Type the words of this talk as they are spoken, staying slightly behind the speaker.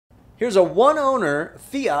Here's a one-owner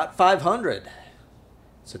Fiat 500.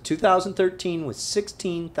 It's a 2013 with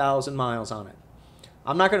 16,000 miles on it.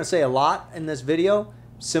 I'm not going to say a lot in this video.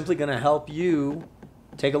 I'm simply going to help you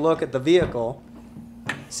take a look at the vehicle,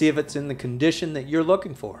 see if it's in the condition that you're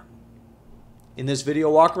looking for. In this video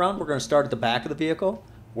walk around, we're going to start at the back of the vehicle,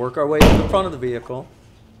 work our way to the front of the vehicle,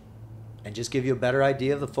 and just give you a better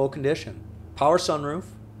idea of the full condition. Power sunroof,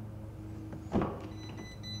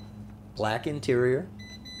 black interior,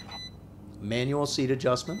 manual seat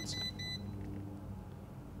adjustments.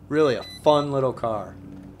 Really a fun little car.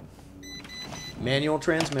 Manual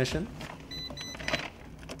transmission.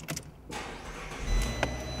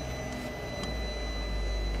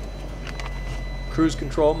 Cruise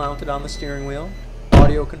control mounted on the steering wheel.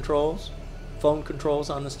 Audio controls. Phone controls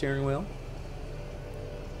on the steering wheel.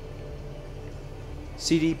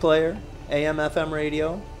 CD player. AM FM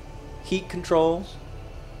radio. Heat controls.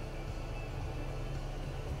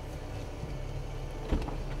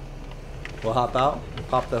 We'll hop out,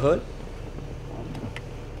 pop the hood.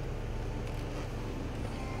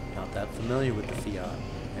 Not that familiar with the Fiat.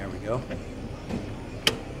 There we go.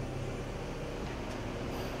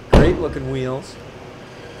 Great looking wheels.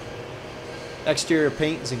 Exterior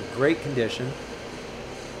paint is in great condition.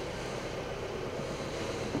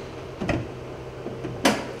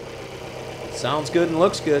 Sounds good and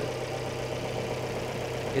looks good.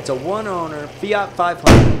 It's a one-owner Fiat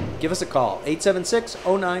 500. Give us a call,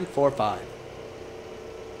 876-0945.